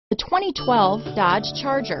2012 Dodge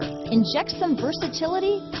Charger. Inject some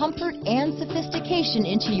versatility, comfort, and sophistication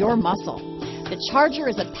into your muscle. The Charger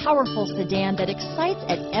is a powerful sedan that excites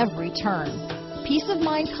at every turn. Peace of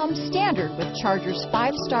mind comes standard with Charger's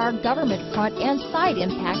 5-star government front and side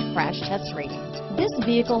impact crash test ratings. This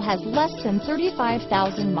vehicle has less than 35,000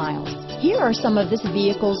 miles. Here are some of this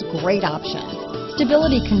vehicle's great options: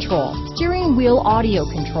 stability control, steering wheel audio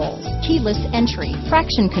controls, keyless entry,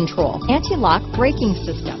 traction control, anti-lock braking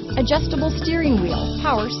system, adjustable steering wheel,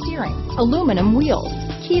 power steering, aluminum wheels,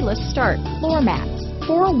 keyless start, floor mats,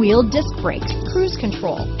 4-wheel disc brakes, cruise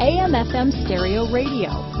control, AM/FM stereo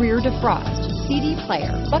radio, rear defrost, CD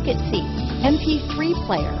player, bucket seats, MP3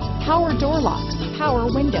 player, power door locks, power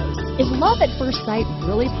windows. Is love at first sight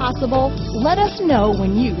really possible? Let us know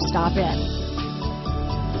when you stop in.